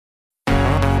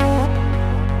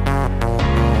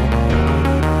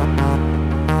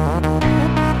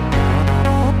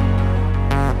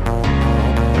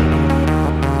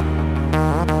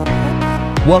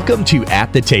Welcome to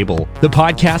At the Table, the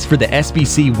podcast for the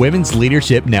SBC Women's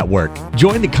Leadership Network.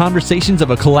 Join the conversations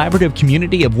of a collaborative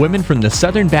community of women from the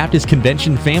Southern Baptist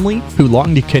Convention family who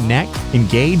long to connect,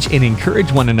 engage, and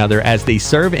encourage one another as they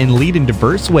serve and lead in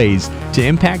diverse ways to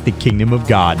impact the kingdom of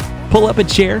God. Pull up a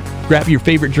chair, grab your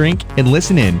favorite drink, and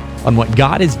listen in on what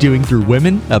God is doing through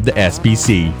women of the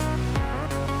SBC.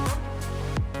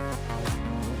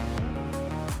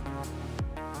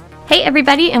 Hey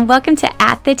everybody, and welcome to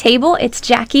At the Table. It's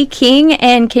Jackie King,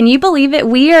 and can you believe it?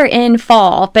 We are in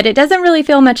fall, but it doesn't really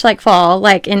feel much like fall.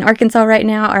 Like in Arkansas right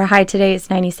now, our high today is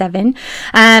 97.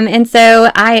 And so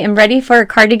I am ready for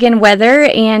cardigan weather,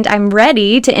 and I'm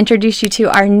ready to introduce you to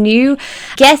our new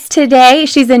guest today.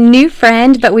 She's a new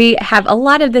friend, but we have a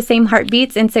lot of the same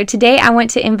heartbeats. And so today I want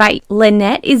to invite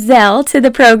Lynette Ezell to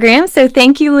the program. So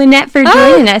thank you, Lynette, for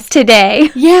joining us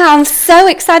today. Yeah, I'm so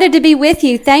excited to be with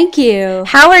you. Thank you.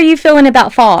 How are you feeling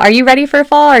about fall? Are you ready for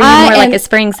fall, or are you more like a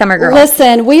spring, summer girl?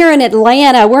 Listen, we are in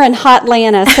Atlanta. We're in hot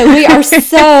Atlanta, so we are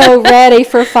so ready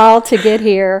for fall to get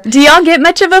here. Do y'all get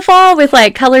much of a fall with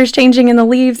like colors changing in the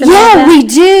leaves? And all Yeah,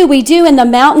 that? we do. And the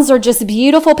mountains are just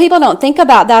beautiful. People don't think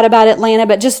about that about Atlanta,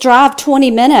 but just drive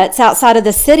 20 minutes outside of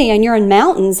the city and you're in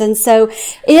mountains. And so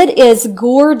it is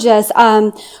gorgeous.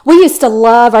 We used to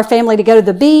love our family to go to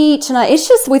the beach, and it's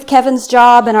just with Kevin's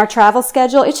job and our travel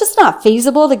schedule, it's just not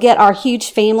feasible to get our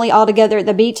huge family all together at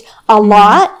the beach a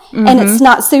lot. And it's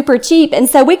not super cheap. And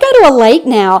so we go to a lake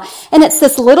now, and it's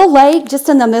this little lake just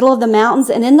in the middle of the mountains.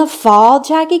 And in the fall,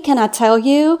 Jackie, can I tell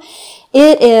you,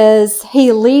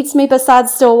 he leads me beside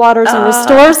still waters and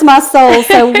restores my soul.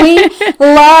 So we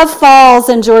love falls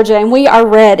in Georgia, and we are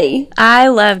ready. I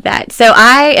love that. So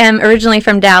I am originally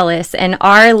from Dallas, and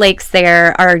our lakes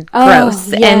there are gross.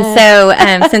 Yes.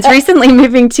 And so since recently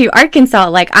moving to Arkansas,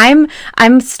 like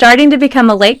I'm starting to become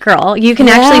a lake girl. You can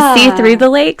actually see through the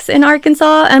lakes in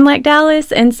Arkansas, unlike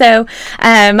Dallas. And so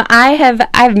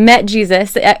I've met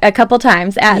Jesus a couple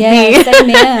times at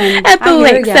the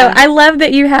lake. So I love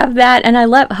that you have that. And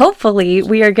hopefully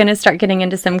we are going to start getting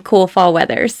into some cool fall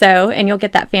weather. So, and you'll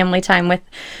get that family time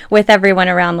with everyone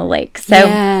around the lake. So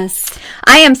yes.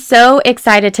 I am so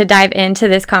excited to dive into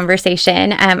this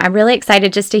conversation. I'm really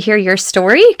excited just to hear your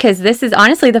story, because this is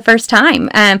honestly the first time.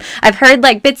 I've heard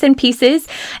like bits and pieces.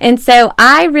 And so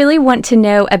I really want to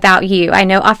know about you. I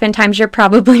know oftentimes you're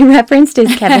probably referenced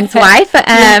as Kevin's wife.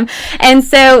 And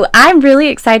so I'm really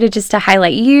excited just to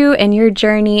highlight you and your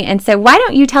journey. And so why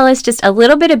don't you tell us just a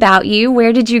little bit about you?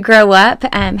 Where did you grow up?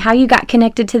 How you got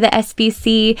connected to the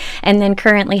SBC? And then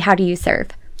currently, how do you serve?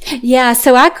 Yeah,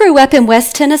 so I grew up in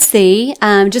West Tennessee,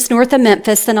 just north of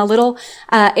Memphis, in a little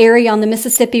area on the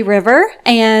Mississippi River.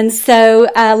 And so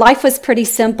life was pretty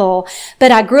simple.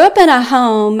 But I grew up in a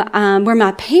home where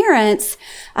my parents,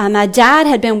 my dad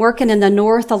had been working in the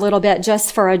north a little bit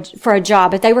just for a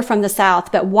job, but they were from the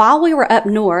south. But while we were up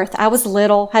north, I was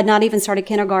little, had not even started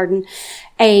kindergarten,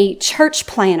 a church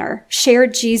planner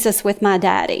shared Jesus with my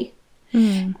daddy.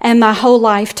 And my whole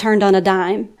life turned on a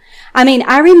dime. I mean,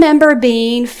 I remember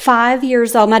being 5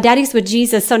 years old. My daddy's with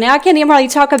Jesus, so now I can't even really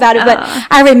talk about it, but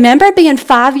I remember being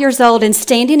 5 years old and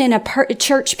standing in a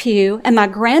church pew, and my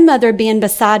grandmother being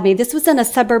beside me. This was in a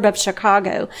suburb of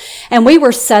Chicago, and we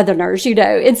were Southerners,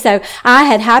 and so I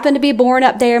had happened to be born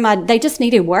up there. They just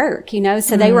needed work,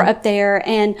 so they were up there,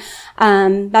 and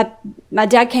my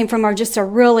dad came from just a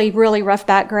really, really rough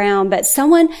background, but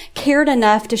someone cared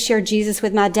enough to share Jesus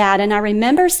with my dad. And I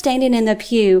remember standing in the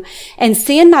pew and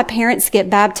seeing my parents get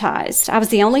baptized. I was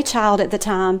the only child at the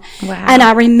time. Wow. And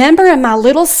I remember in my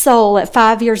little soul at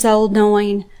 5 years old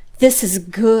knowing, this is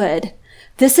good.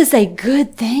 This is a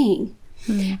good thing.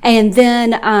 And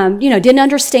then, didn't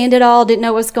understand it all, didn't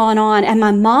know what was going on. And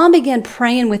my mom began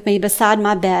praying with me beside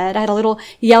my bed. I had a little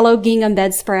yellow gingham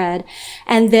bedspread.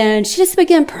 And then she just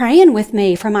began praying with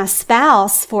me for my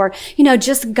spouse, for,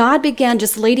 just God began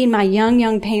just leading my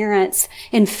young parents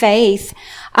in faith.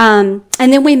 And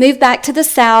then we moved back to the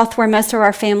South, where most of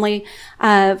our family,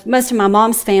 most of my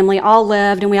mom's family all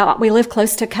lived, and we lived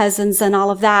close to cousins and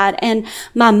all of that. And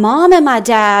my mom and my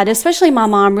dad, especially my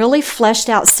mom, really fleshed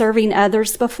out serving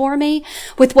others before me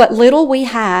with what little we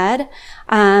had.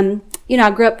 I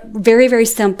grew up very, very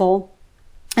simple.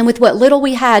 And with what little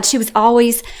we had, we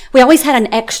always had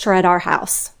an extra at our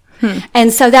house.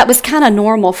 And so that was kind of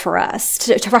normal for us,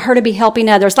 for her to be helping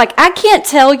others. Like, I can't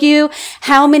tell you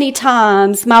how many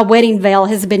times my wedding veil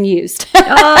has been used. Oh,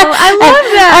 I love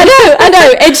that. I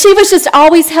know. And she was just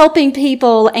always helping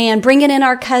people and bringing in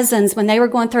our cousins when they were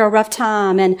going through a rough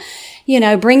time, and,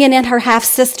 bringing in her half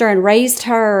sister and raised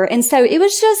her. And so it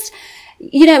was just,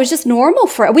 it was just normal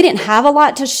for us. We didn't have a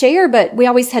lot to share, but we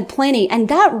always had plenty. And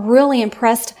that really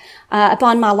impressed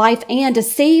upon my life, and to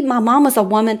see my mom was a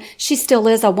woman. She still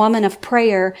is a woman of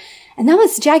prayer. And that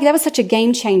was, Jackie, that was such a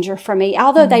game changer for me.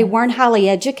 Although they weren't highly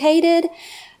educated,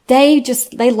 they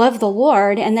love the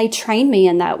Lord, and they trained me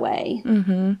in that way.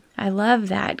 Mm-hmm. I love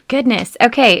that. Goodness.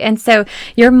 Okay. And so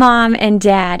your mom and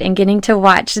dad, and getting to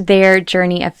watch their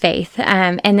journey of faith.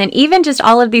 And then even just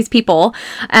all of these people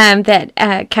that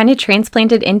kind of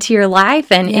transplanted into your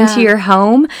life and into your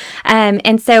home.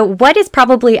 And so what is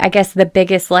probably, I guess, the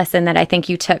biggest lesson that I think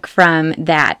you took from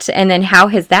that? And then how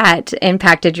has that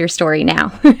impacted your story now?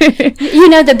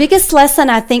 The biggest lesson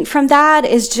I think from that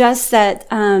is just that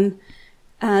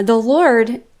the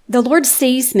Lord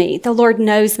sees me. The Lord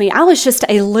knows me. I was just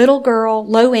a little girl,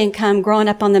 low income, growing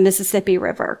up on the Mississippi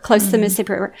River, close to the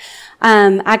Mississippi River.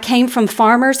 I came from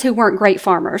farmers who weren't great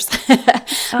farmers.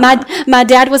 My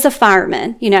dad was a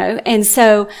fireman, and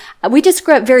so we just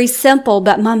grew up very simple,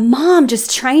 but my mom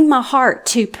just trained my heart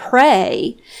to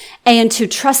pray and to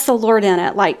trust the Lord in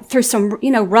it, like through some,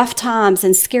 rough times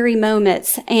and scary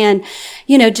moments. And,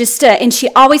 and she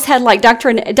always had like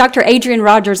Dr. Adrian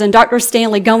Rogers and Dr.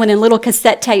 Stanley going in little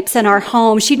cassette tapes in our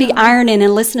home. She'd be ironing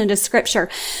and listening to scripture.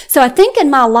 So I think in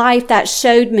my life that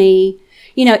showed me,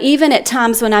 even at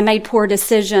times when I made poor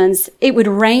decisions, it would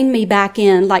rein me back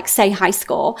in, like say high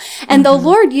school. And the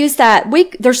Lord used that.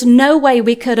 There's no way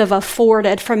we could have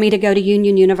afforded for me to go to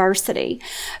Union University,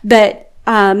 but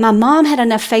my mom had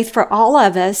enough faith for all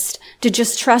of us to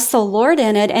just trust the Lord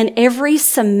in it. And every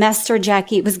semester,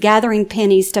 Jackie, it was gathering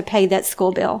pennies to pay that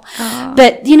school bill. Oh.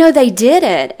 But, they did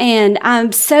it. And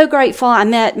I'm so grateful. I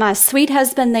met my sweet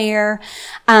husband there.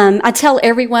 I tell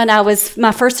everyone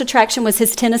my first attraction was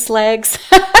his tennis legs.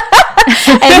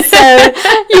 And so,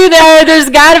 there's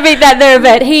got to be that there.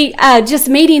 But he, just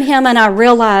meeting him, and I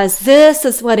realized this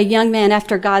is what a young man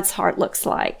after God's heart looks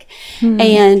like.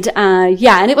 And,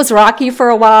 and it was rocky for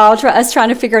a while, us trying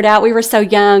to figure it out. We were so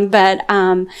young, but,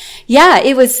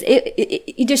 it was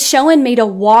just showing me to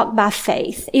walk by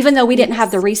faith, even though we didn't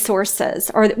have the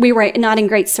resources, or we were not in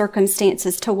great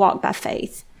circumstances to walk by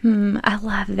faith. I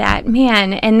love that,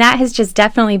 man. And that has just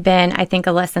definitely been, I think,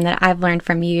 a lesson that I've learned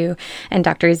from you and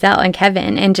Dr. Zell and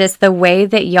Kevin, and just the way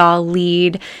that y'all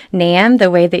lead NAM, the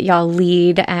way that y'all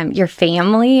lead your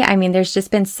family. I mean, there's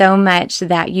just been so much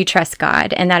that you trust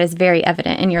God, and that is very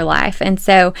evident in your life. And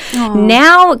so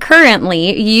now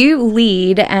currently you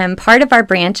lead part of our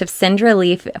branch of Send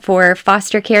Relief for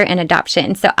foster care and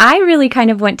adoption. So I really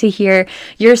kind of want to hear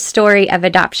your story of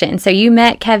adoption. So you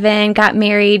met Kevin, got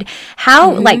married.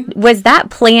 How, was that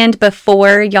planned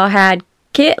before y'all had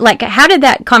kid? Like, how did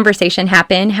that conversation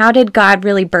happen? How did God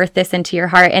really birth this into your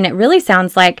heart? And it really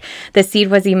sounds like the seed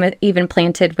was even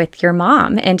planted with your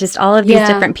mom and just all of these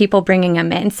different people bringing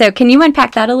them in. So can you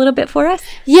unpack that a little bit for us?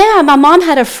 Yeah, my mom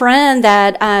had a friend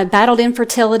that battled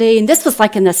infertility, and this was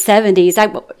like in the 70s.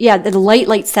 The late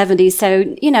 70s.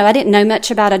 So, I didn't know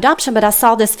much about adoption, but I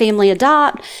saw this family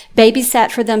adopt,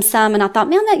 babysat for them some, and I thought,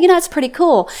 man, that's pretty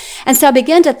cool. And so I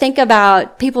began to think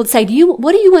about, people would say,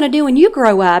 what do you want to do when you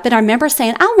grow up? And I remember saying,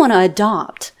 I want to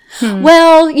adopt.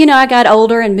 Well, I got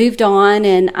older and moved on,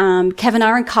 and Kevin and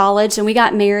I were in college, and we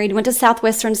got married, went to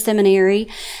Southwestern Seminary,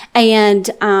 and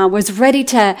was ready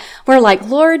to, we're like,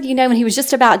 Lord, when he was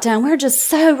just about done, we're just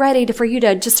so ready for you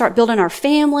to just start building our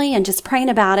family and just praying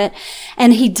about it.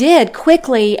 And he did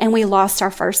quickly, and we lost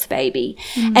our first baby.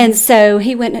 And so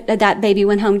that baby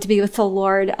went home to be with the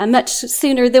Lord much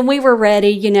sooner than we were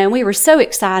ready, we were so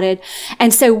excited.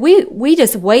 And so we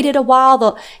just waited a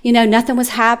while, nothing was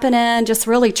happening, just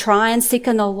really trying,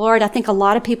 seeking the Lord. I think a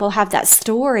lot of people have that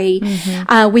story.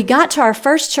 We got to our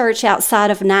first church outside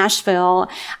of Nashville,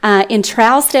 in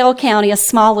Trousdale County, a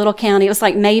small little county. It was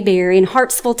like Mayberry in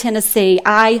Hartsville, Tennessee.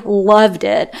 I loved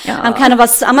it.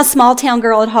 I'm a small town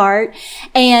girl at heart.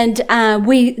 And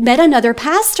we met another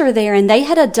pastor there, and they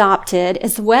had adopted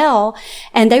as well.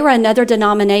 And they were another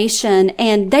denomination,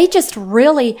 and they just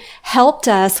really helped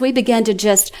us. We began to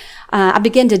I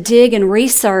began to dig and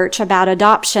research about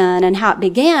adoption and how it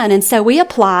began. And so we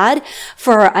applied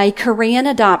for a Korean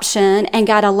adoption and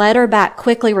got a letter back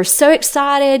quickly. We're so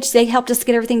excited. They helped us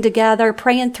get everything together,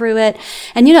 praying through it.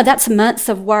 And that's months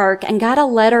of work, and got a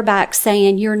letter back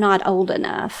saying, you're not old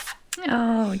enough.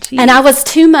 Oh, geez. And I was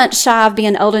 2 months shy of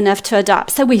being old enough to adopt.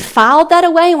 So we filed that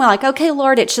away, and we're like, okay,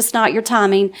 Lord, it's just not your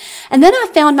timing. And then I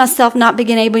found myself not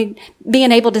being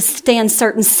able to stand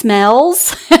certain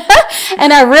smells.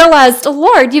 And I realized,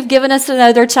 Lord, you've given us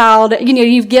another child.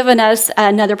 You've given us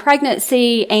another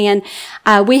pregnancy, and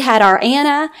we had our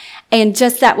Anna. And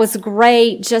that was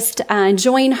great, just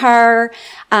enjoying her.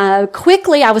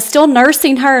 Quickly, I was still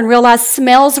nursing her and realized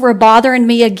smells were bothering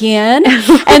me again.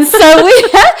 And so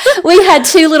we had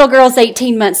two little girls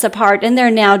 18 months apart, and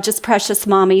they're now just precious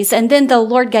mommies. And then the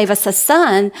Lord gave us a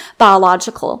son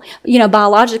biologically.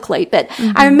 But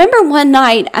I remember one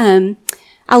night,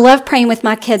 I love praying with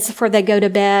my kids before they go to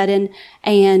bed,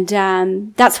 and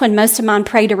that's when most of mine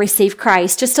pray to receive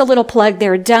Christ. Just a little plug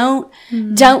there. Don't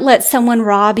let someone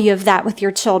rob you of that with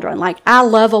your children. Like, I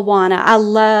love Awana. I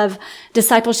love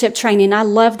discipleship training. I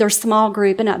love their small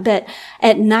group. But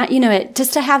at night,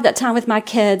 just to have that time with my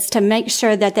kids to make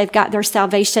sure that they've got their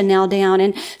salvation nailed down.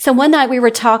 And so one night we were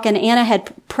talking, Anna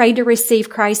had prayed to receive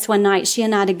Christ one night, she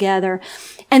and I together.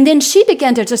 And then she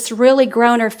began to just really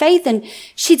grow in her faith, and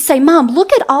she'd say, Mom,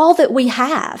 look at all that we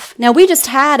have. Now, we just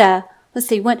had a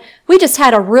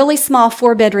really small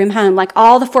 4-bedroom home, like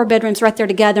all the 4 bedrooms right there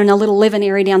together in a little living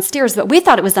area downstairs, but we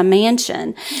thought it was a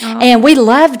mansion. And we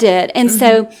loved it. And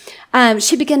so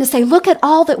she began to say, look at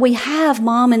all that we have,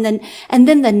 Mom, and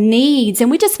then the needs.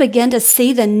 And we just began to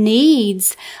see the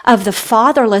needs of the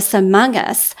fatherless among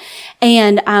us.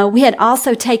 And we had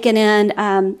also taken in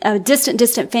a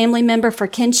distant family member for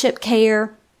kinship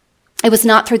care. It was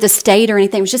not through the state or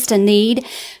anything. It was just a need.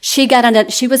 She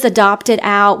was adopted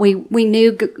out. We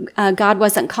knew God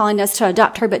wasn't calling us to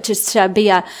adopt her, but just to be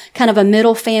a kind of a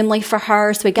middle family for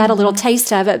her. So we got a little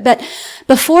taste of it. But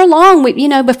before long,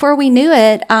 before we knew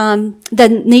it,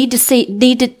 the need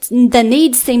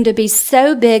seemed to be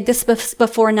so big. This was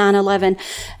before 9/11.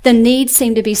 The need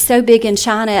seemed to be so big in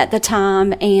China at the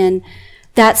time. And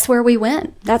that's where we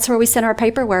went. That's where we sent our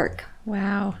paperwork.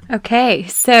 Wow. Okay.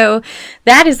 So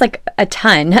that is like a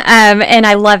ton. And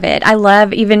I love it. I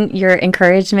love even your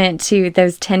encouragement to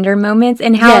those tender moments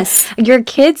and how your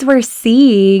kids were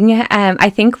seeing, I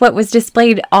think what was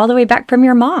displayed all the way back from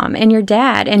your mom and your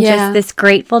dad, and just this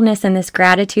gratefulness and this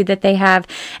gratitude that they have.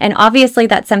 And obviously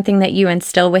that's something that you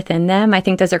instill within them. I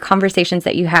think those are conversations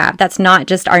that you have. That's not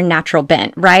just our natural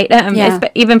bent, right?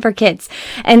 Even for kids.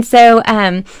 And so,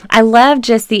 I love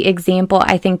just the example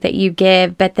I think that you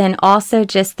give, but then also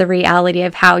just the reality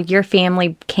of how your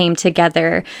family came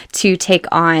together to take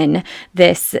on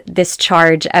this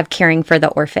charge of caring for the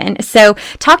orphan. So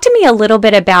talk to me a little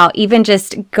bit about even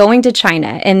just going to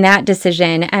China and that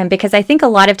decision, because I think a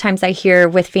lot of times I hear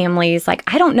with families like,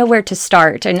 I don't know where to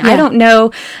start and I don't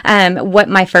know what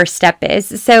my first step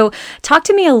is. So talk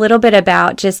to me a little bit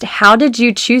about just how did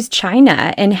you choose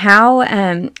China and how,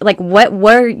 what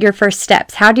were your first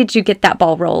steps? How did you get that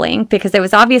ball rolling? Because it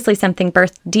was obviously something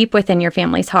birthed deep within your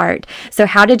family's heart. So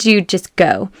how did you just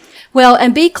go? Well,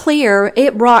 and be clear,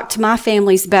 it rocked my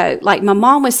family's boat. Like, my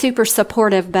mom was super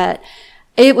supportive, but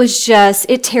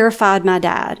it terrified my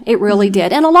dad. It really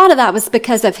did. And a lot of that was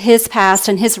because of his past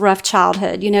and his rough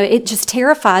childhood. It just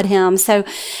terrified him. So,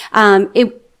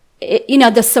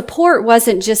 the support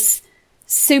wasn't just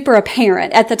super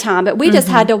apparent at the time, but we just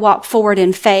had to walk forward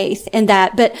in faith in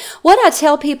that. But what I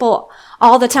tell people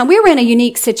all the time, we were in a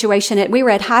unique situation. We were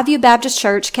at Highview Baptist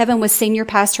Church. Kevin was senior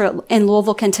pastor in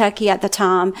Louisville, Kentucky at the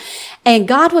time. And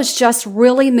God was just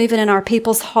really moving in our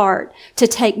people's heart to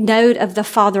take note of the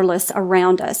fatherless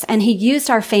around us. And he used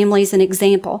our family as an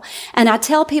example. And I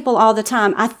tell people all the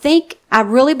time, I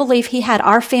really believe he had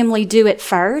our family do it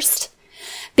first.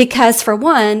 Because for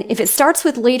one, if it starts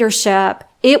with leadership,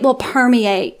 it will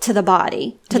permeate to the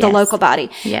body, to the local body.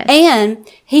 Yes. And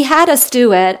he had us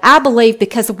do it, I believe,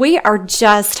 because we are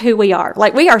just who we are.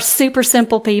 Like, we are super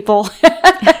simple people.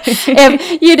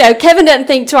 If, Kevin doesn't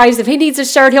think twice. If he needs a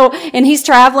shirt, and he's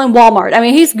traveling Walmart. I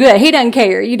mean, he's good. He doesn't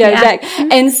care,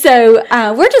 And so,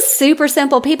 we're just super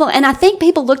simple people. And I think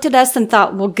people looked at us and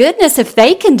thought, well, goodness, if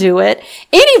they can do it,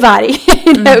 anybody,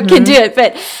 can do it.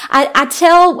 But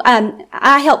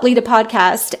I help lead a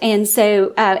podcast. And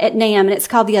so, at NAM, and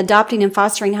it's called the Adopting and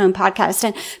Fostering Home Podcast.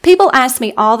 And people ask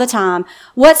me all the time,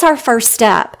 what's our first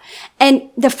step? And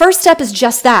the first step is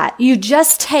just that. You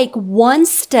just take one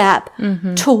step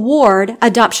toward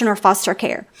adoption or foster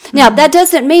care. Now, that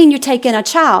doesn't mean you're taking a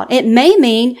child. It may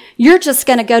mean you're just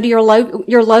going to go to your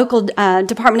local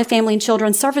Department of Family and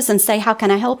Children's Service and say, how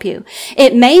can I help you?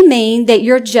 It may mean that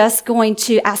you're just going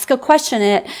to ask a question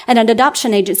at an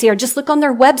adoption agency, or just look on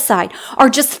their website, or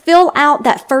just fill out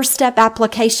that first step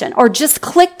application, or just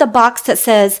click the box that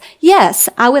says, yes,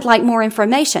 I would like more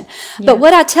information. Yeah. But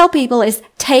what I tell people is,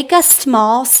 take a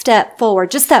small step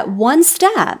forward, just that one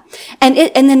step, and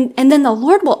then the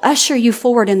Lord will usher you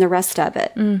forward in the rest of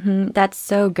it. That's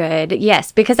so good.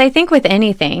 Yes, because I think with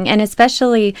anything, and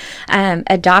especially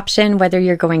adoption, whether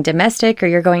you're going domestic or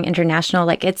you're going international,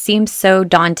 like, it seems so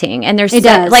daunting, and there's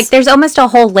there's almost a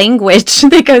whole language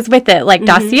that goes with it, like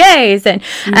dossiers, and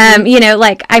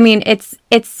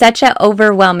it's such an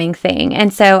overwhelming thing.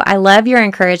 And so I love your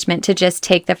encouragement to just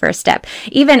take the first step.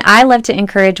 Even I love to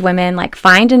encourage women, like,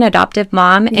 find an adoption adoptive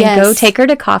mom and go take her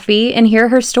to coffee and hear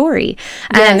her story,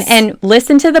 Yes. and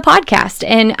listen to the podcast.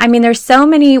 And I mean, there's so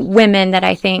many women that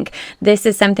I think this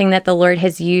is something that the Lord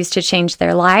has used to change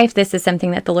their life. This is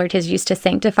something that the Lord has used to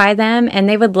sanctify them, and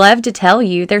they would love to tell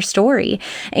you their story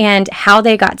and how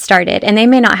they got started. And they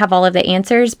may not have all of the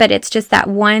answers, but it's just that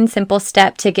one simple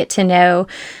step to get to know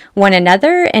one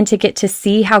another and to get to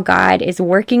see how God is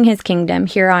working his kingdom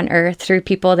here on earth through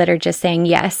people that are just saying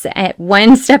yes at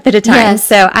one step at a time. Yes.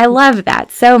 So I love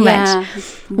that so much.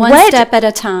 One step at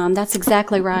a time. That's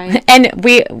exactly right. And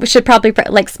we should probably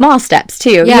like small steps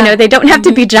too. Yeah. You know, they don't have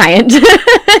to be giant.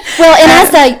 Well,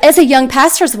 and as a young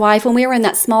pastor's wife, when we were in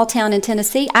that small town in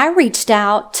Tennessee, I reached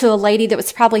out to a lady that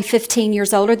was probably 15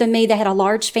 years older than me. They had a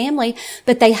large family,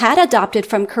 but they had adopted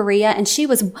from Korea, and she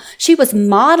was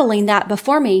modeling that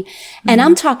before me. And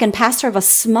I'm talking pastor of a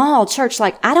small church.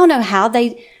 Like, I don't know how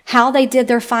they did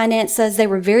their finances. They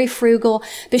were very frugal,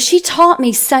 but she taught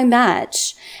me so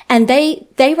much. And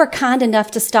they were kind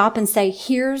enough to stop and say,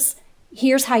 here's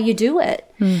how you do it.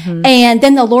 And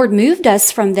then the Lord moved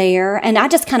us from there. And I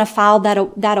just kind of filed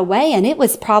that away. And it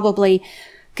was probably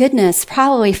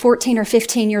 14 or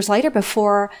 15 years later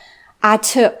before I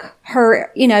took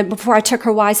her, before I took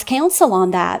her wise counsel on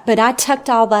that. But I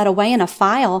tucked all that away in a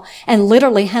file and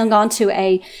literally hung on to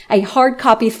a hard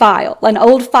copy file, an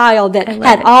old file that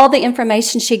had all the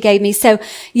information she gave me. So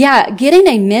yeah, getting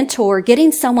a mentor,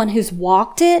 getting someone who's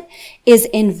walked it is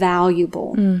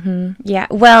invaluable. Yeah.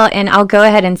 Well, and I'll go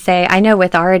ahead and say, I know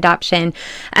with our adoption,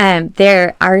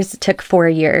 ours took 4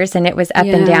 years, and it was up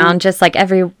and down, just like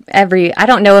every, I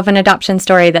don't know of an adoption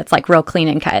story that's like real clean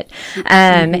and cut.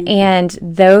 And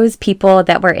those people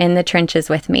that were in the trenches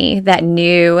with me, that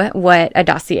knew what a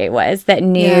dossier was, that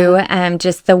knew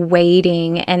just the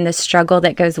waiting and the struggle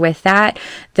that goes with that,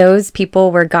 those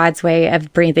people were God's way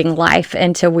of breathing life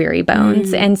into weary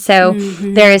bones. And so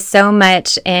there is so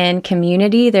much in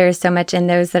community, there is so much in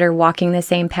those that are walking the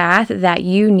same path, that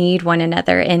you need one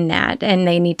another in that, and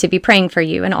they need to be praying for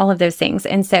you and all of those things.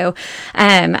 And so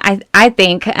I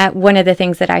think one of the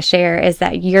things that I share is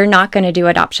that you're not going to do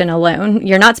adoption alone.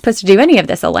 You're not supposed to do any of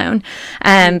this alone.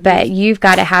 But you've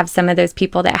got to have some of those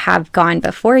people that have gone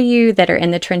before you, that are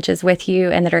in the trenches with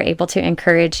you, and that are able to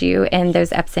encourage you in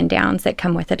those ups and downs that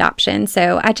come with adoption.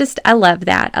 So I love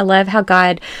that. I love how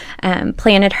God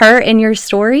planted her in your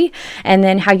story, and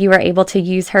then how you were able to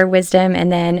use her wisdom,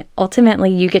 and then ultimately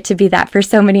you get to be that for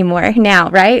so many more now,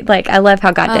 right? Like, I love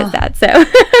how God does that.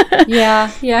 So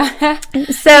yeah.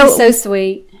 So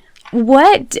sweet.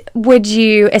 What would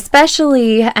you,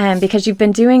 especially because you've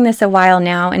been doing this a while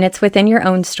now and it's within your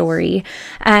own story,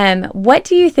 what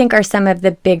do you think are some of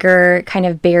the bigger kind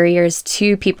of barriers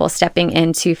to people stepping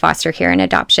into foster care and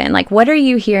adoption? Like, what are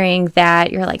you hearing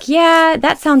that you're like, yeah,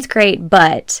 that sounds great,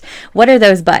 but what are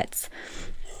those buts?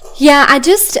 Yeah,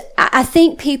 I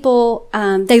think people,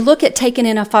 they look at taking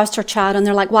in a foster child and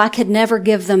they're like, well, I could never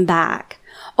give them back,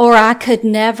 or I could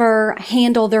never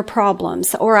handle their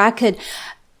problems,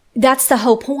 that's the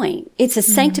whole point. It's a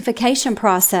sanctification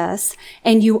process,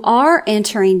 and you are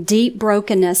entering deep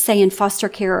brokenness, say in foster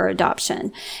care or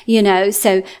adoption,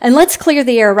 so, and let's clear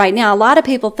the air right now. A lot of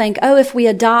people think, oh, if we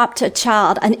adopt a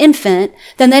child, an infant,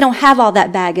 then they don't have all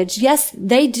that baggage. Yes,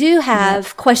 they do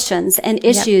have questions and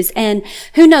issues, and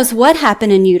who knows what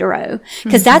happened in utero,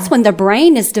 because that's when the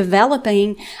brain is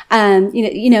developing,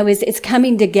 it's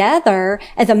coming together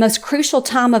at the most crucial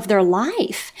time of their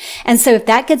life. And so if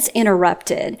that gets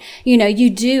interrupted,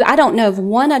 I don't know of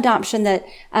one adoption that,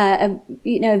 of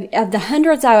the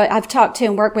hundreds I've talked to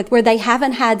and worked with, where they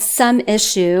haven't had some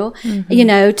issue,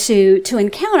 to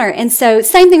encounter. And so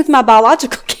same thing with my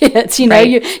biological kids, you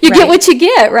get what you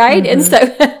get, right? And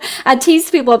so I tease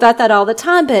people about that all the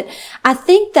time. But I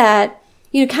think that,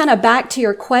 kind of back to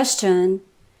your question,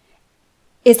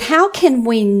 is how can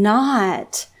we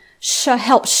not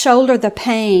help shoulder the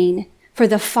pain for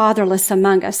the fatherless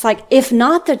among us? Like, if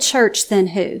not the church, then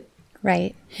who?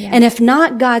 Right. Yeah. And if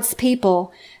not God's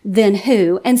people, then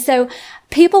who? And so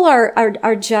people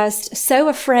are just so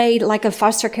afraid, like, of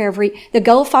foster care. The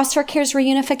goal of foster care is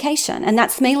reunification. And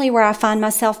that's mainly where I find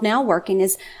myself now working,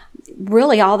 is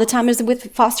really all the time is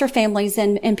with foster families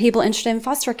and people interested in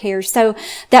foster care. So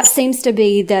that seems to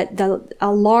be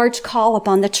a large call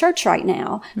upon the church right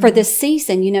now for this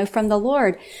season, from the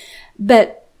Lord.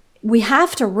 But we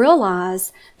have to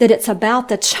realize that it's about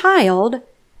the child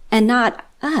and not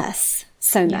us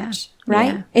so much,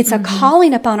 right? Yeah. It's a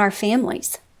calling upon our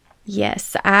families.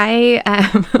 Yes, I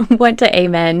want to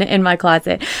amen in my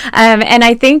closet. And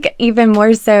I think even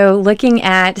more so looking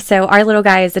at, so our little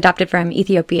guy is adopted from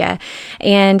Ethiopia,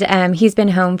 and he's been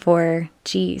home for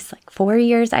like 4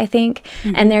 years, I think.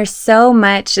 And there's so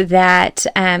much that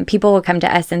people will come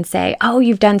to us and say, oh,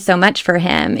 you've done so much for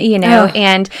him,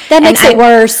 and that makes it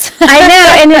worse. I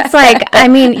know. And it's like, I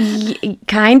mean,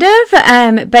 kind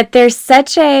of, but there's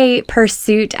such a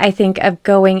pursuit, I think, of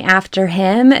going after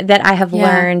him that I have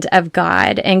learned of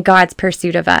God and God's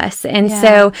pursuit of us. And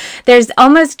so there's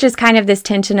almost just kind of this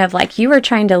tension of like, you were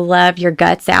trying to love your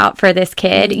guts out for this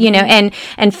kid,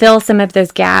 and fill some of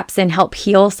those gaps and help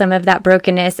heal some of that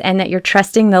brokenness, and that you're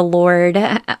trusting the Lord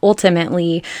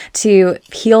ultimately to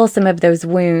heal some of those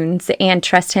wounds and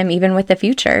trust him even with the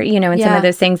future, and some of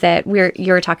those things that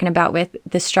you were talking about with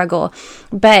the struggle.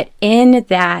 But in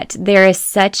that, there is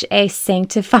such a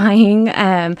sanctifying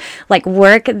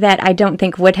work that I don't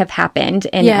think would have happened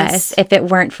in us if it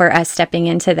weren't for us stepping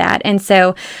into that. And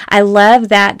so I love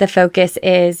that the focus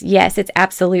is, yes, it's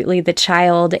absolutely the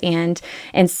child and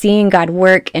seeing God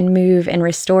work and move and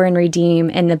restore and redeem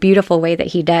in the beautiful way that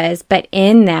he does. But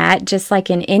in that, just like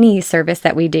in any service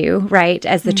that we do, right,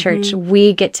 as the church,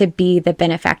 we get to be the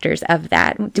benefactors of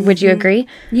that. Would you agree?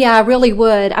 Yeah, I really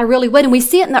would. And we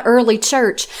see it in the early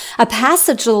church. A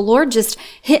passage the Lord just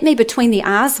hit me between the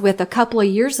eyes with a couple of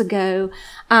years ago.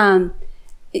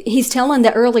 He's telling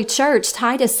the early church,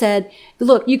 Titus said,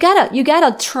 look, you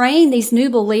gotta train these new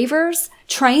believers,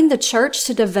 train the church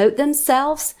to devote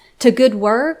themselves to good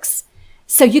works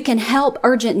so you can help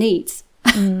urgent needs.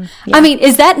 I mean,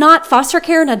 is that not foster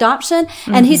care and adoption?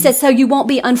 And he says, so you won't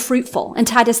be unfruitful in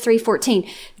Titus 3:14.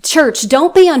 Church,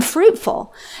 don't be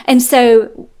unfruitful. And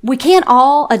so we can't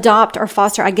all adopt or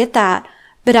foster. I get that.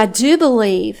 But I do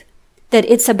believe that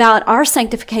it's about our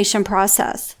sanctification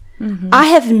process. I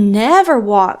have never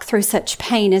walked through such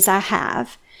pain as I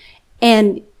have.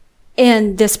 And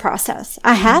in this process,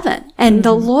 I haven't. And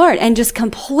the Lord, and just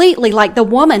completely like the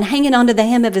woman hanging onto the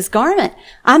hem of his garment,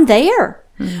 I'm there.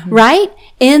 Right?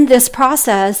 In this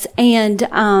process. And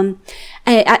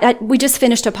we just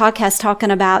finished a podcast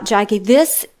talking about, Jackie,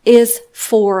 this is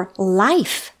for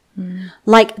life.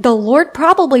 Like the Lord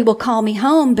probably will call me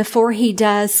home before he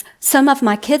does some of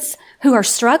my kids who are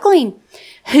struggling,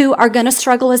 who are going to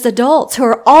struggle as adults, who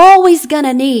are always going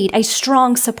to need a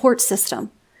strong support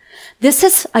system. This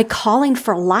is a calling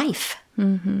for life.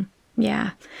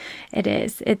 Yeah. It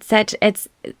is.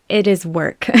 It is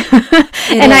work.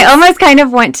 And I almost kind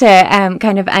of want to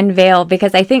kind of unveil,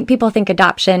 because I think people think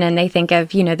adoption and they think of,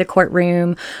 the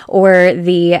courtroom or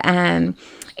the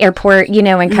airport,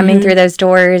 and coming through those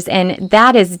doors. And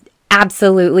that is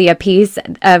absolutely a piece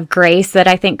of grace that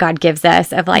I think God gives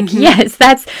us of like, yes,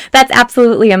 that's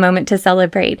absolutely a moment to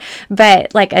celebrate.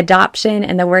 But like adoption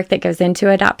and the work that goes into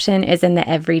adoption is in the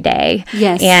everyday.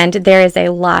 Yes. And there is a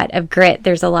lot of grit.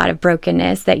 There's a lot of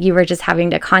brokenness that you were just having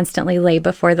to constantly lay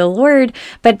before the Lord.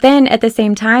 But then at the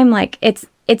same time, like it's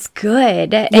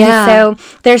good. And so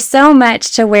there's so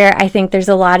much to where I think there's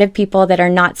a lot of people that are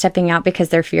not stepping out because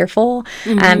they're fearful,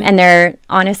 and they're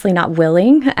honestly not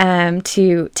willing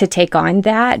to take on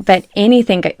that. But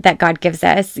anything that God gives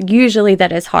us, usually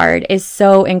that is hard, is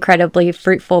so incredibly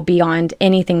fruitful beyond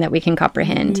anything that we can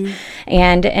comprehend.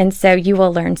 And so you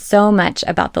will learn so much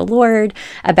about the Lord,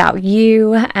 about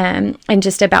you, and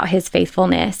just about his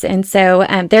faithfulness. And so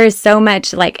there is so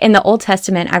much, like in the Old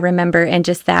Testament, I remember, and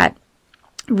just that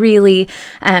really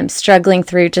struggling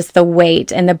through just the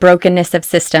weight and the brokenness of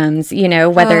systems,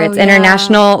 whether it's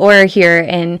international or here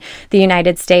in the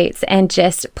United States, and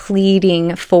just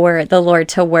pleading for the Lord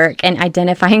to work and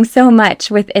identifying so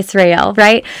much with Israel,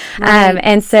 right?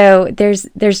 And so there's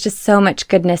just so much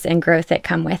goodness and growth that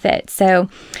come with it. So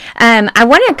I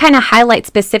want to kind of highlight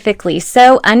specifically,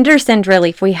 so under Send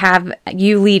Relief, we have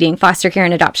you leading foster care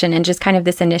and adoption and just kind of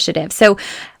this initiative. So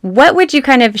what would you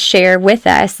kind of share with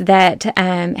us that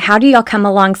how do y'all come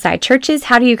alongside churches?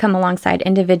 How do you come alongside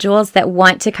individuals that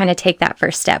want to kind of take that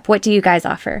first step? What do you guys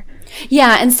offer?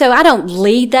 Yeah, and so I don't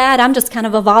lead that. I'm just kind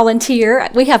of a volunteer.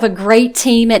 We have a great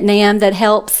team at NAM that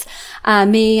helps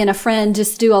me and a friend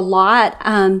just do a lot.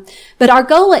 But our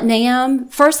goal at NAM,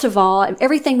 first of all,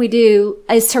 everything we do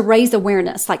is to raise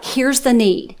awareness. Like, here's the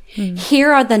need.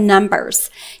 Here are the numbers,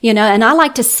 and I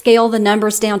like to scale the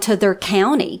numbers down to their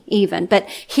county even, but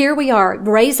here we are,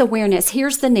 raise awareness.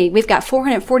 Here's the need. We've got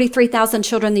 443,000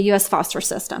 children in the U.S. foster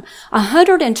system.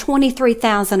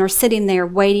 123,000 are sitting there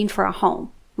waiting for a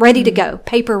home. Ready to go,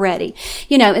 paper ready,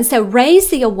 and so raise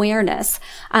the awareness.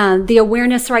 The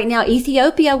awareness right now,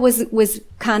 Ethiopia was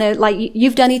kind of like,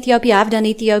 you've done Ethiopia, I've done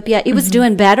Ethiopia. It was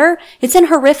doing better. It's in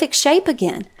horrific shape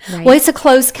again. Right. Well, it's a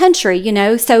closed country,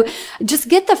 so just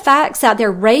get the facts out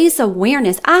there, raise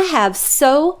awareness. I have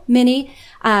so many,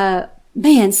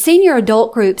 senior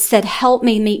adult groups that help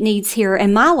me meet needs here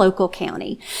in my local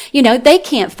county. They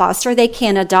can't foster, they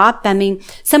can't adopt.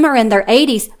 Some are in their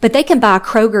 80s, but they can buy a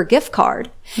Kroger gift card,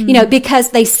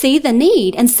 because they see the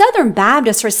need. And Southern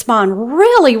Baptists respond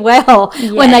really well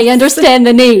when they understand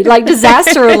the need, like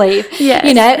disaster relief,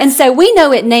 And so we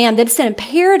know at NAM that it's an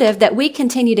imperative that we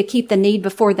continue to keep the need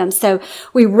before them. So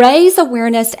we raise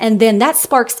awareness, and then that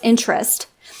sparks interest.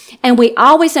 And we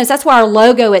always know, that's why our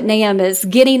logo at NAM is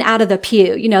getting out of the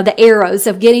pew, the arrows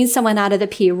of getting someone out of the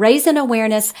pew, raising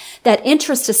awareness, that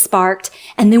interest is sparked.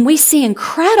 And then we see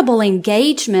incredible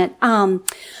engagement.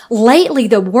 Lately,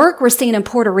 the work we're seeing in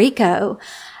Puerto Rico,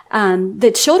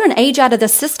 the children age out of the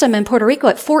system in Puerto Rico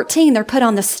at 14, they're put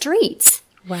on the streets.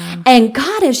 Wow. And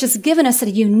God has just given us a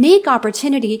unique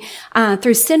opportunity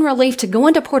through Sin Relief to go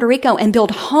into Puerto Rico and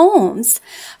build homes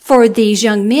for these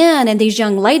young men and these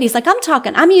young ladies. Like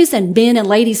I'm using men and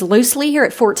ladies loosely here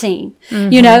at 14.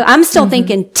 I'm still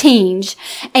thinking teens.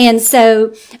 And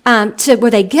so to where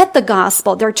they get the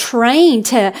gospel, they're trained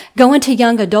to go into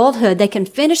young adulthood. They can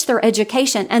finish their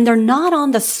education and they're not on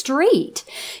the street,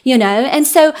 And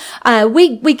so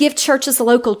we give churches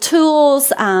local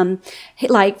tools,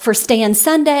 like for Stand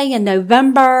Sunday in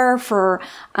November, for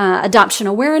Adoption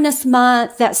Awareness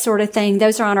Month, that sort of thing.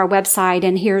 Those are on our website.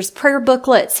 And here's prayer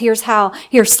booklets. Here's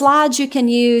slides you can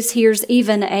use. Here's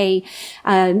even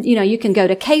you can go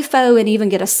to CAFO and even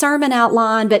get a sermon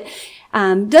outline. But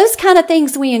those kind of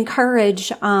things we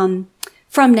encourage from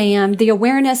NAM, the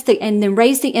awareness, and then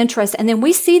raise the interest. And then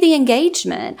we see the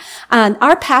engagement.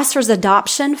 Our pastor's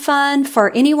adoption fund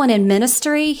for anyone in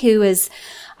ministry who is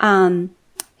a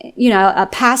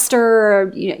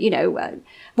pastor, a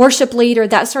worship leader,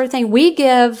 that sort of thing. We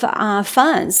give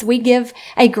funds. We give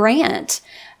a grant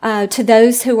to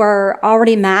those who are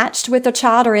already matched with a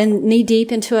child or in knee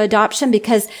deep into adoption,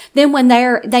 because then when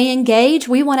they engage,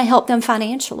 we want to help them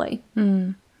financially.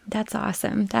 That's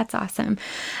awesome. That's awesome.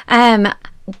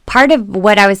 Part of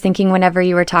what I was thinking whenever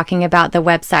you were talking about the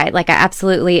website, like I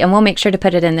absolutely, and we'll make sure to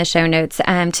put it in the show notes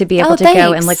to be able to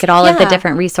go and look at all of the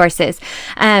different resources.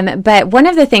 But one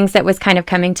of the things that was kind of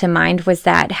coming to mind was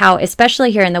that how,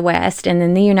 especially here in the West and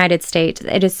in the United States,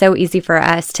 it is so easy for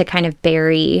us to kind of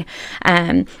bury,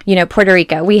 Puerto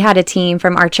Rico. We had a team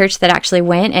from our church that actually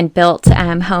went and built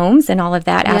homes and all of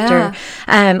that after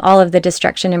all of the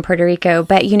destruction in Puerto Rico.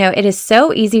 But, it is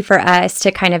so easy for us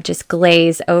to kind of just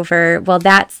glaze over, well,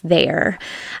 that's there.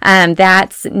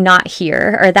 That's not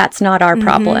here, or that's not our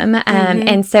problem.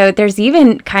 And so there's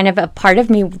even kind of a part of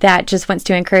me that just wants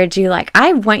to encourage you, like,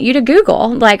 I want you to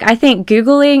Google. Like, I think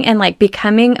Googling and like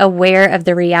becoming aware of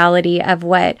the reality of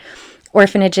what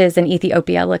orphanages in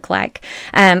Ethiopia look like.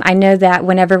 I know that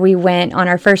whenever we went on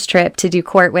our first trip to do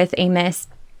court with Amos,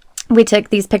 we took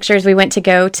these pictures. We went to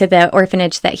go to the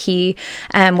orphanage that he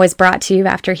was brought to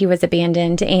after he was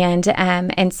abandoned.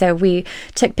 And so we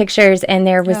took pictures, and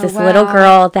there was this little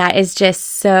girl that is just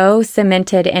so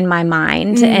cemented in my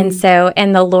mind. And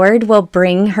the Lord will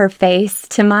bring her face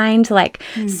to mind like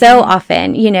so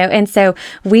often, and so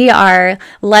we are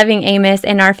loving Amos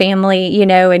and our family,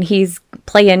 and he's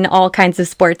playing all kinds of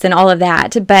sports and all of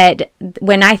that. But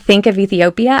when I think of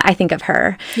Ethiopia, I think of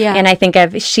her. Yeah. And I think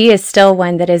of, she is still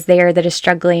one that is there, that is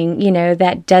struggling,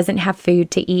 that doesn't have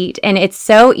food to eat. And it's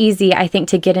so easy, I think,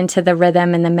 to get into the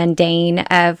rhythm and the mundane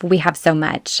of, we have so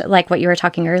much, like what you were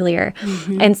talking earlier.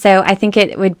 And so I think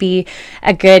it would be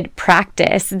a good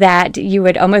practice that you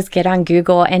would almost get on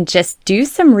Google and just do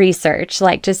some research,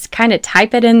 like just kind of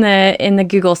type it in the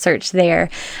Google search there,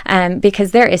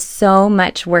 because there is so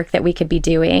much work that we could be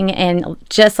doing. And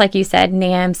just like you said,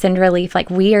 NAM, Sin Relief, like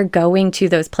we are going to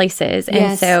those places.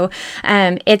 And so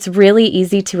it's really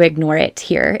easy to ignore it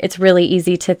here. It's really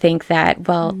easy to think that,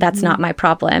 well, that's not my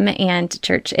problem. And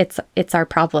church, it's our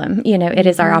problem. It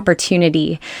is our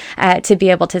opportunity to be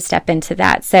able to step into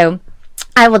that. So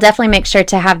I will definitely make sure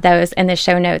to have those in the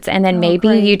show notes. And then maybe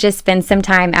you just spend some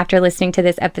time after listening to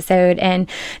this episode and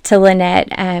to Lynette,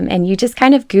 and you just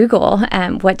kind of Google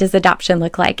what does adoption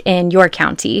look like in your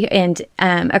county and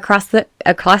across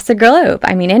the globe.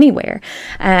 I mean, anywhere.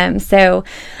 So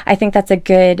I think that's a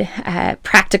good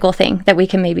practical thing that we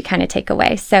can maybe kind of take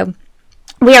away. So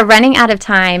we are running out of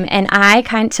time, and I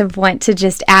kind of want to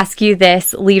just ask you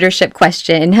this leadership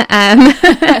question.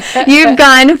 You've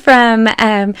gone from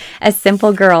a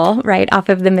simple girl right off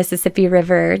of the Mississippi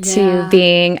River to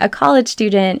being a college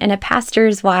student and a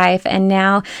pastor's wife, and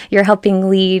now you're helping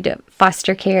lead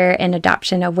foster care and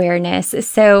adoption awareness.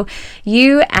 So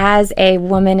you, as a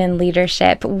woman in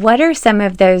leadership, what are some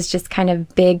of those just kind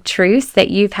of big truths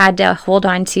that you've had to hold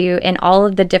on to in all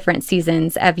of the different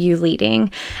seasons of you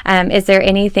leading? Is there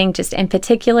anything just in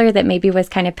particular that maybe was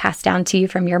kind of passed down to you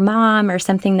from your mom or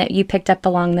something that you picked up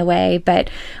along the way? But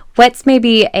what's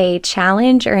maybe a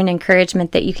challenge or an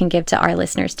encouragement that you can give to our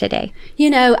listeners today?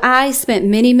 I spent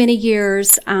many, many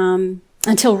years,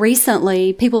 until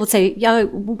recently, people would say,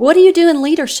 what do you do in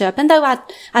leadership? And though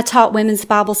I taught women's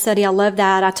Bible study, I love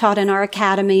that. I taught in our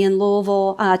academy in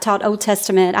Louisville. I taught Old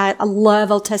Testament. I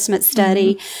love Old Testament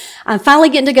study. Mm-hmm. I'm finally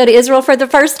getting to go to Israel for the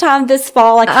first time this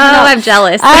fall. I'm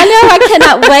jealous. I know, I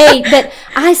cannot wait. But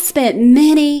I spent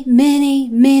many, many,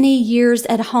 many years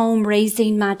at home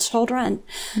raising my children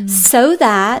so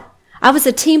that I was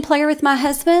a team player with my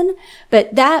husband,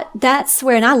 but that's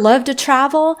where, and I love to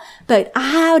travel, but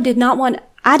I did not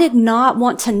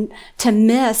want to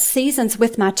miss seasons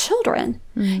with my children,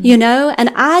 and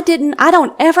I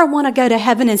don't ever want to go to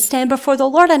heaven and stand before the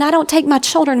Lord, and I don't take my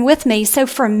children with me. So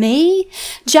for me,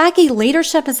 Jackie,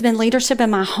 leadership has been leadership in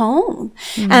my home,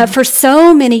 for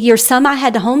so many years. Some I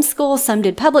had to homeschool, some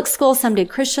did public school, some did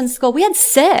Christian school. We had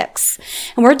 6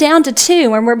 and we're down to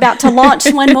 2 and we're about to launch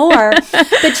one more.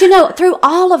 But through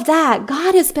all of that,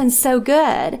 God has been so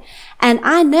good. And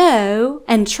I know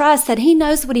and trust that He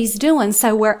knows what He's doing.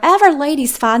 So wherever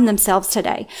ladies find themselves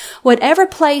today, whatever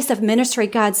place of ministry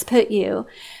God's put you,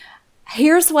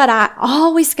 here's what I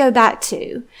always go back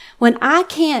to. When I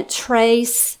can't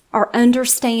trace or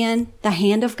understand the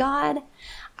hand of God,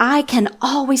 I can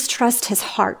always trust His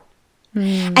heart.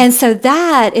 And so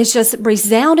that is just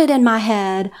resounded in my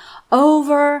head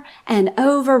over and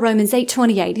over. Romans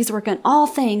 8:28. He's working all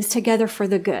things together for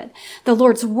the good. The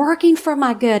Lord's working for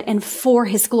my good and for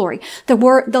His glory. The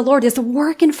Lord is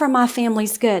working for my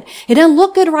family's good. It doesn't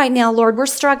look good right now, Lord. We're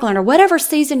struggling, or whatever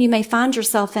season you may find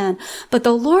yourself in. But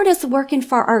the Lord is working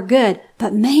for our good,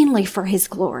 but mainly for His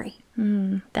glory.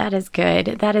 That is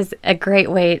good. That is a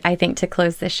great way, I think, to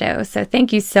close the show. So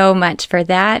thank you so much for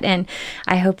that. And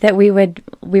I hope that we would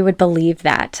believe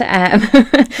that,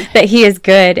 that He is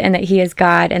good and that He is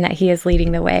God and that He is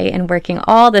leading the way and working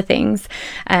all the things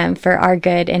for our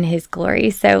good and His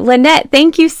glory. So Lynette,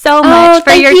 thank you so much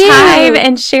for your time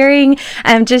and sharing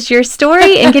just your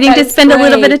story and getting to spend a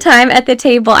little bit of time at the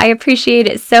table. I appreciate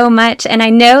it so much. And I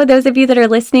know those of you that are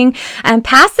listening,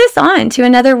 pass this on to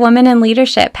another woman in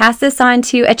leadership. Pass this on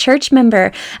to a church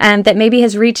member that maybe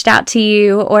has reached out to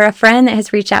you, or a friend that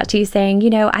has reached out to you saying,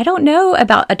 I don't know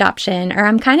about adoption, or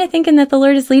I'm kind of thinking that the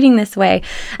Lord is leading this way.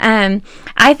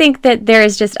 I think that there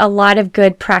is just a lot of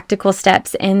good practical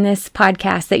steps in this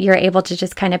podcast that you're able to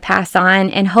just kind of pass on,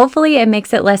 and hopefully it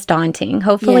makes it less daunting.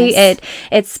 Hopefully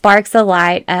it sparks a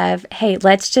light of, hey,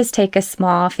 let's just take a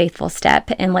small faithful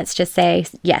step and let's just say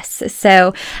yes.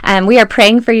 So we are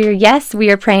praying for your yes. We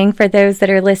are praying for those that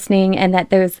are listening and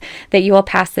that you will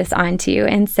pass this on to.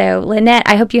 And so, Lynette,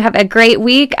 I hope you have a great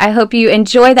week. I hope you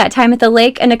enjoy that time at the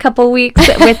lake in a couple weeks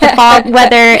with the fall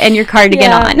weather and your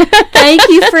cardigan on. Thank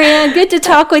you, friend. Good to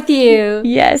talk with you.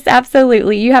 Yes,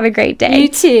 absolutely. You have a great day. You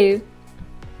too.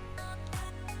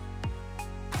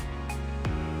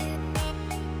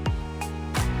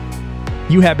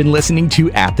 You have been listening to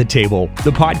At the Table,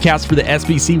 the podcast for the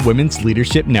SBC Women's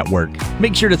Leadership Network.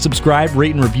 Make sure to subscribe,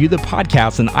 rate, and review the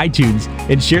podcast on iTunes,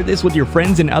 and share this with your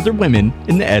friends and other women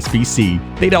in the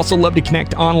SBC. They'd also love to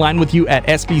connect online with you at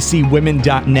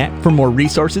sbcwomen.net for more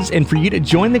resources and for you to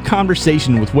join the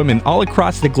conversation with women all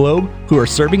across the globe who are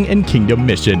serving in Kingdom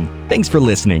Mission. Thanks for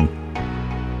listening.